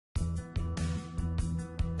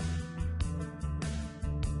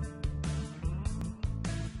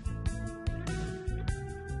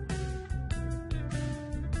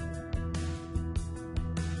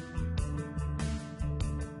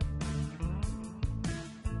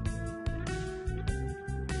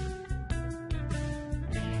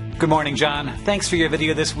Good morning, John. Thanks for your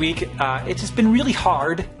video this week. It's just been really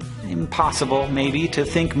hard, impossible maybe, to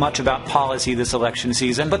think much about policy this election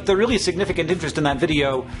season, but the really significant interest in that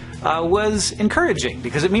video was encouraging,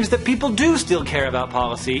 because it means that people do still care about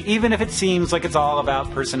policy, even if it seems like it's all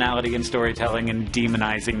about personality and storytelling and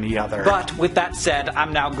demonizing the other. But with that said,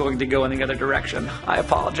 I'm now going to go in the other direction. I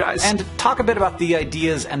apologize. And talk a bit about the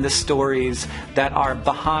ideas and the stories that are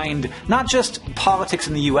behind not just politics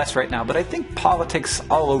in the US right now, but I think politics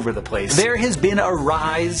all over the place. There has been a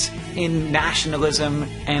rise in nationalism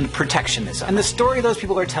and protectionism. And the story those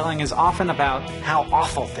people are telling is often about how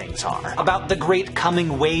awful things are, about the great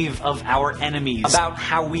coming wave of our enemies, about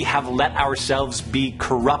how we have let ourselves be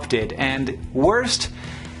corrupted, and worst,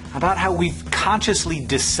 about how we've consciously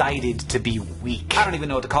decided to be weak. I don't even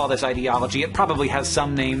know what to call this ideology. It probably has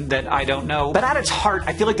some name that I don't know. But at its heart,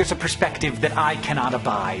 I feel like there's a perspective that I cannot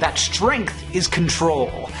abide. That strength is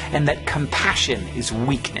control, and that compassion is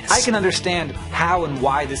weakness. I can understand how and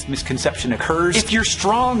why this misconception occurs. If you're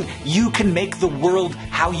strong, you can make the world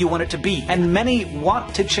how you want it to be. And many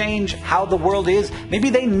want to change how the world is. Maybe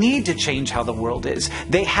they need to change how the world is.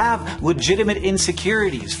 They have legitimate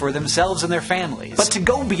insecurities for themselves and their families. But to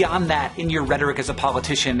go beyond that in your rhetoric as a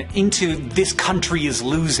politician into this country is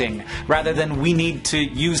losing, rather than we need to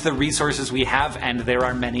use the resources we have, and there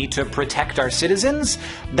are many, to protect our citizens,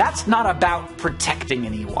 that's not about protecting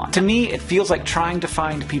anyone. To me, it feels like trying to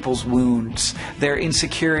find people's wounds, their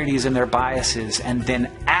insecurities and their biases, and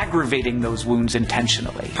then aggravating those wounds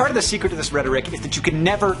intentionally. Part of the secret to this rhetoric is that you can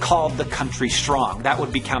never call the country strong. That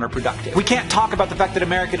would be counterproductive. We can't talk about the fact that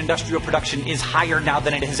American industrial production is higher now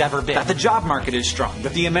than it has ever been, that the job market is strong,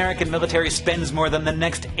 that the American military spends more than the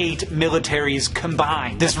next 8 militaries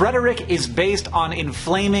combined. This rhetoric is based on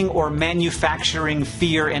inflaming or manufacturing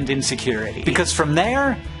fear and insecurity. Because from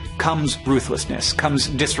there comes ruthlessness, comes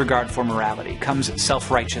disregard for morality, comes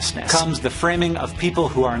self-righteousness, comes the framing of people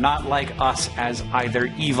who are not like us as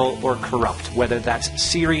either evil or corrupt, whether that's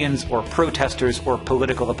Syrians or protesters or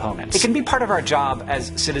political opponents. It can be part of our job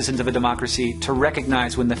as citizens of a democracy to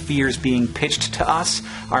recognize when the fears being pitched to us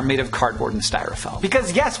are made of cardboard and styrofoam.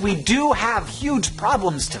 Because yes, we do have huge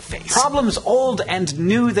problems to face. Problems old and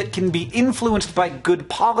new that can be influenced by good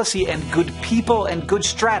policy and good people and good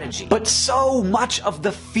strategy. But so much of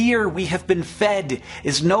the fear we have been fed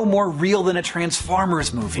is no more real than a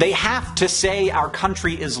Transformers movie. They have to say our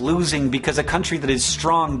country is losing because a country that is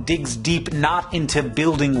strong digs deep not into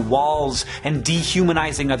building walls and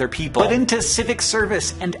dehumanizing other people, but into civic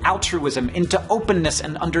service and altruism, into openness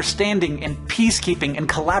and understanding and peacekeeping and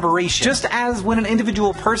collaboration. Just as when an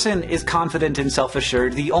individual person is confident and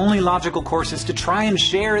self-assured, the only logical course is to try and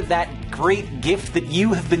share that great gift that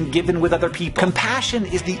you have been given with other people. Compassion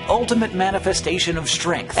is the ultimate manifestation of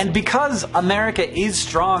strength. And because America is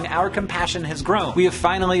strong, our compassion has grown. We have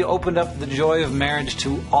finally opened up the joy of marriage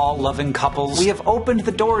to all loving couples. We have opened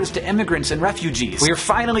the doors to immigrants and refugees. We are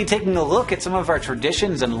finally taking a look at some of our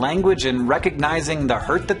traditions and language and recognizing the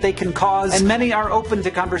hurt that they can cause. And many are open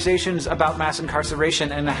to conversations about mass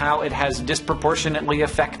incarceration and how it has disproportionately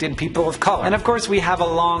affected people of color. And of course, we have a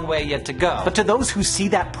long way yet to go. But to those who see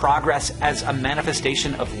that progress as a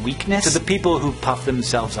manifestation of weakness, to the people who puff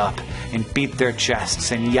themselves up and beat their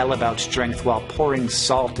chests and yell about strength while pouring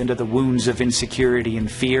salt into the wounds of insecurity and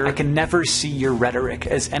fear, I can never see your rhetoric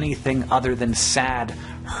as anything other than sad,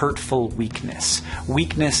 hurtful weakness.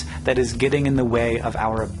 Weakness that is getting in the way of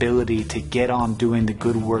our ability to get on doing the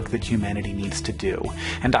good work that humanity needs to do.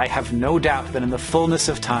 And I have no doubt that in the fullness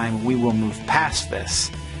of time we will move past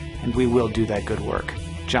this, and we will do that good work.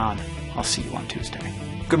 John, I'll see you on Tuesday.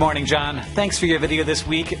 Good morning, John. Thanks for your video this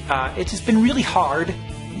week. It's just been really hard,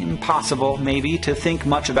 impossible maybe, to think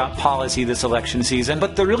much about policy this election season,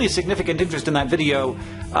 but the really significant interest in that video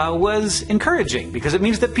was encouraging, because it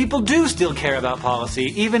means that people do still care about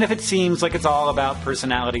policy, even if it seems like it's all about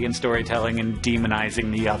personality and storytelling and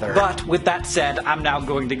demonizing the other. But with that said, I'm now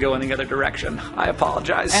going to go in the other direction. I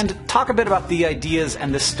apologize. And talk a bit about the ideas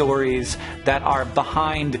and the stories that are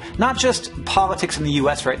behind not just politics in the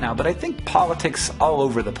US right now, but I think politics all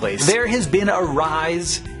over the place. There has been a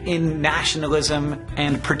rise in nationalism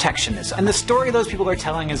and protectionism. And the story those people are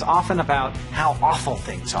telling is often about how awful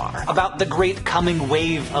things are, about the great coming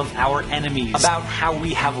wave of our enemies, about how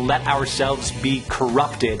we have let ourselves be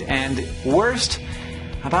corrupted, and worst,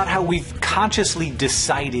 about how we've consciously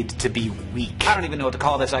decided to be weak. I don't even know what to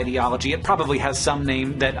call this ideology. It probably has some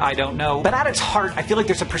name that I don't know. But at its heart, I feel like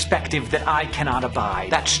there's a perspective that I cannot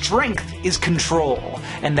abide. That strength is control,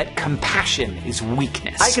 and that compassion is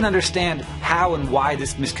weakness. I can understand how and why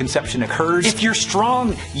this misconception occurs. If you're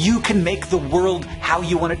strong, you can make the world how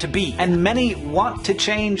you want it to be. And many want to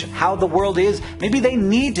change how the world is. Maybe they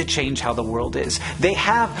need to change how the world is. They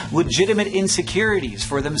have legitimate insecurities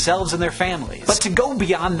for themselves and their families. But to go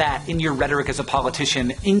beyond that in your rhetoric as a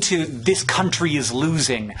politician into this country is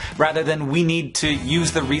losing, rather than we need to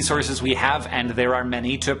use the resources we have, and there are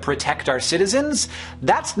many, to protect our citizens,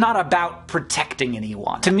 that's not about protecting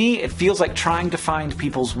anyone. To me, it feels like trying to find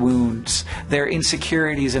people's wounds, their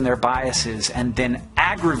insecurities and their biases, and then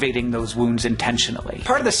aggravating those wounds intentionally.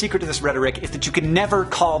 Part of the secret to this rhetoric is that you can never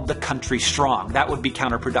call the country strong. That would be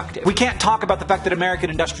counterproductive. We can't talk about the fact that American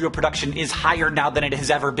industrial production is higher now than it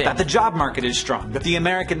has ever been, that the job market is strong, that the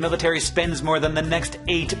American military spends more than the next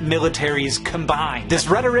 8 militaries combined. This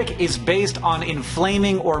rhetoric is based on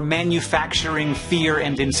inflaming or manufacturing fear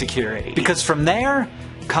and insecurity. Because from there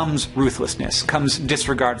comes ruthlessness, comes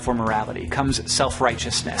disregard for morality, comes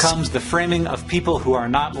self-righteousness, comes the framing of people who are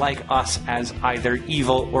not like us as either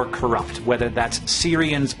evil or corrupt, whether that's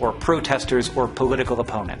Syrians or protesters or political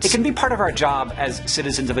opponents. It can be part of our job as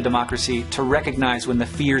citizens of a democracy to recognize when the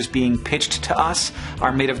fears being pitched to us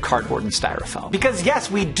are made of cardboard and styrofoam. Because yes,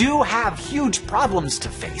 we do have huge problems to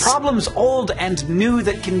face. Problems old and new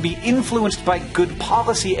that can be influenced by good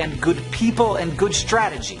policy and good people and good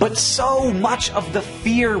strategy. But so much of the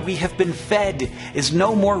fear we have been fed is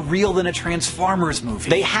no more real than a Transformers movie.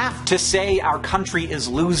 They have to say our country is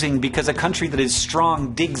losing because a country that is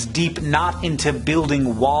strong digs deep not into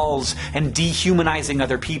building walls and dehumanizing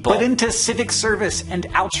other people, but into civic service and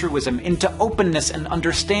altruism, into openness and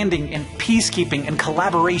understanding and peacekeeping and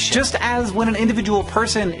collaboration. Just as when an individual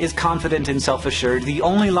person is confident and self-assured, the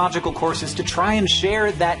only logical course is to try and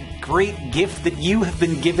share that great gift that you have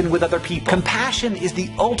been given with other people. Compassion is the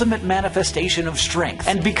ultimate manifestation of strength.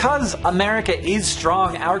 And because America is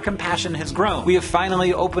strong, our compassion has grown. We have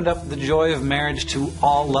finally opened up the joy of marriage to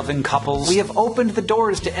all loving couples. We have opened the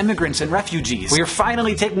doors to immigrants and refugees. We are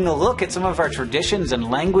finally taking a look at some of our traditions and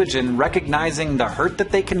language and recognizing the hurt that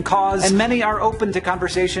they can cause. And many are open to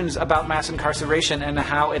conversations about mass incarceration and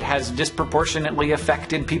how it has disproportionately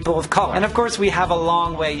affected people of color. And of course, we have a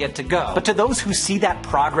long way yet to go. But to those who see that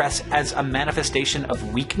progress as a manifestation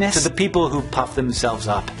of weakness, to the people who puff themselves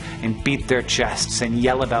up and beat their chests and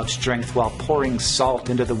yell about strength while pouring salt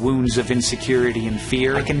into the wounds of insecurity and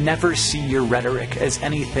fear, I can never see your rhetoric as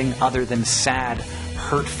anything other than sad,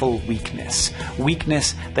 hurtful weakness.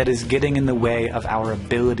 Weakness that is getting in the way of our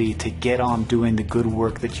ability to get on doing the good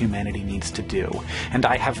work that humanity needs to do. And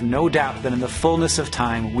I have no doubt that in the fullness of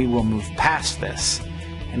time we will move past this,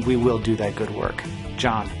 and we will do that good work.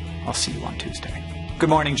 John, I'll see you on Tuesday. Good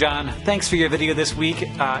morning, John. Thanks for your video this week.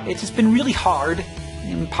 It's just been really hard,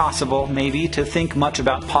 impossible maybe, to think much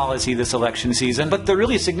about policy this election season, but the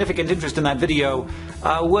really significant interest in that video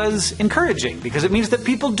was encouraging, because it means that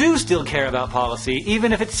people do still care about policy,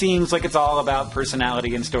 even if it seems like it's all about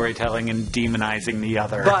personality and storytelling and demonizing the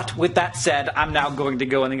other. But with that said, I'm now going to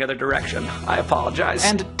go in the other direction. I apologize.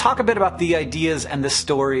 And talk a bit about the ideas and the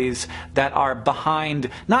stories that are behind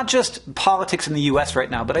not just politics in the US right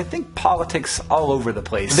now, but I think politics all over the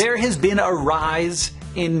place. There has been a rise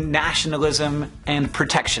in nationalism and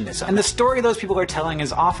protectionism. And the story those people are telling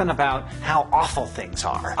is often about how awful things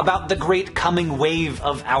are, about the great coming wave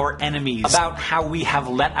of our enemies, about how we have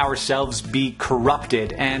let ourselves be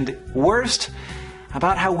corrupted, and worst,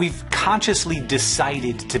 about how we've consciously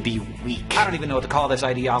decided to be weak. I don't even know what to call this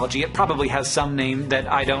ideology. It probably has some name that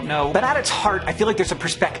I don't know. But at its heart, I feel like there's a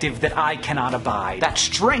perspective that I cannot abide. That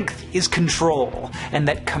strength is control, and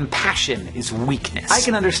that compassion is weakness. I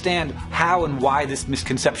can understand how and why this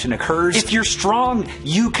misconception occurs. If you're strong,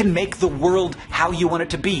 you can make the world how you want it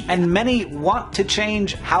to be. And many want to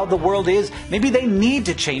change how the world is. Maybe they need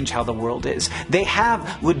to change how the world is. They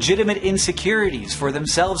have legitimate insecurities for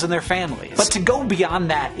themselves and their families. But to go beyond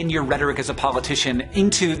that in your rhetoric as a politician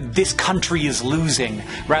into this country is losing,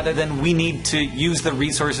 rather than we need to use the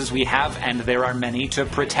resources we have, and there are many, to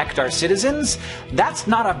protect our citizens, that's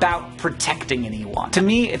not about protecting anyone. To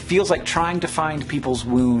me, it feels like trying to find people's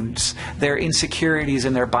wounds, their insecurities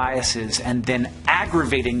and their biases, and then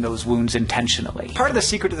aggravating those wounds intentionally. Part of the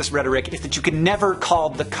secret to this rhetoric is that you can never call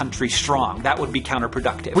the country strong. That would be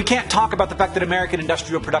counterproductive. We can't talk about the fact that American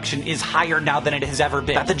industrial production is higher now than it has ever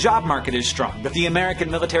been, that the job market is strong, that the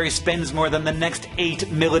American military spends more than the next 8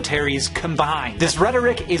 militaries combined. This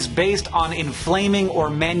rhetoric is based on inflaming or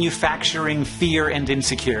manufacturing fear and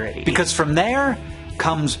insecurity. Because from there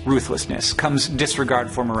comes ruthlessness, comes disregard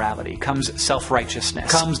for morality, comes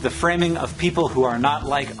self-righteousness, comes the framing of people who are not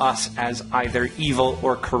like us as either evil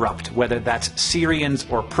or corrupt, whether that's Syrians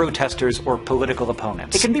or protesters or political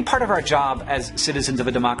opponents. It can be part of our job as citizens of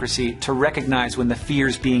a democracy to recognize when the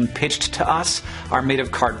fears being pitched to us are made of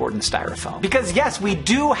cardboard and styrofoam. Because yes, we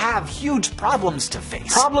do have huge problems to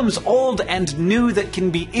face. Problems old and new that can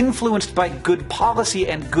be influenced by good policy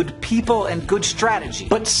and good people and good strategy.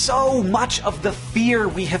 But so much of the fear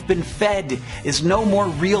we have been fed is no more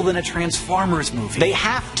real than a Transformers movie. They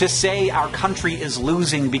have to say our country is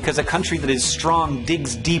losing because a country that is strong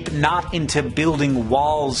digs deep not into building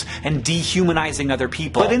walls and dehumanizing other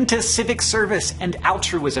people, but into civic service and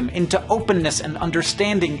altruism, into openness and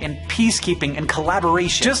understanding and peacekeeping and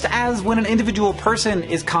collaboration. Just as when an individual person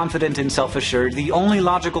is confident and self-assured, the only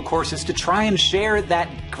logical course is to try and share that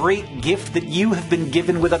great gift that you have been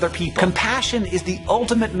given with other people. Compassion is the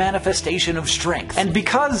ultimate manifestation of strength. And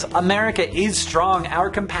because America is strong,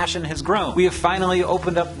 our compassion has grown. We have finally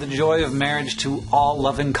opened up the joy of marriage to all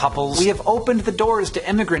loving couples. We have opened the doors to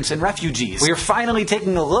immigrants and refugees. We are finally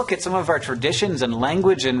taking a look at some of our traditions and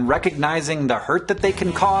language and recognizing the hurt that they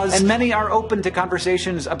can cause. And many are open to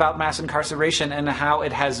conversations about mass incarceration and how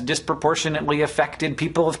it has disproportionately affected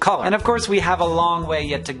people of color. And of course, we have a long way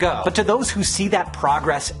yet to go. But to those who see that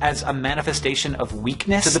progress as a manifestation of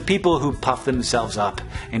weakness, to the people who puff themselves up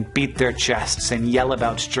and beat their chests and yell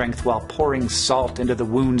about strength while pouring salt into the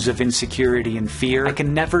wounds of insecurity and fear, I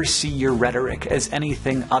can never see your rhetoric as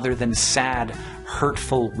anything other than sad,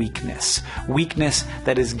 hurtful weakness. Weakness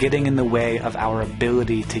that is getting in the way of our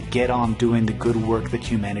ability to get on doing the good work that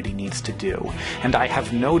humanity needs to do. And I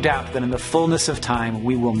have no doubt that in the fullness of time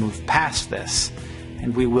we will move past this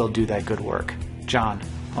and we will do that good work. John,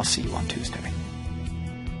 I'll see you on Tuesday.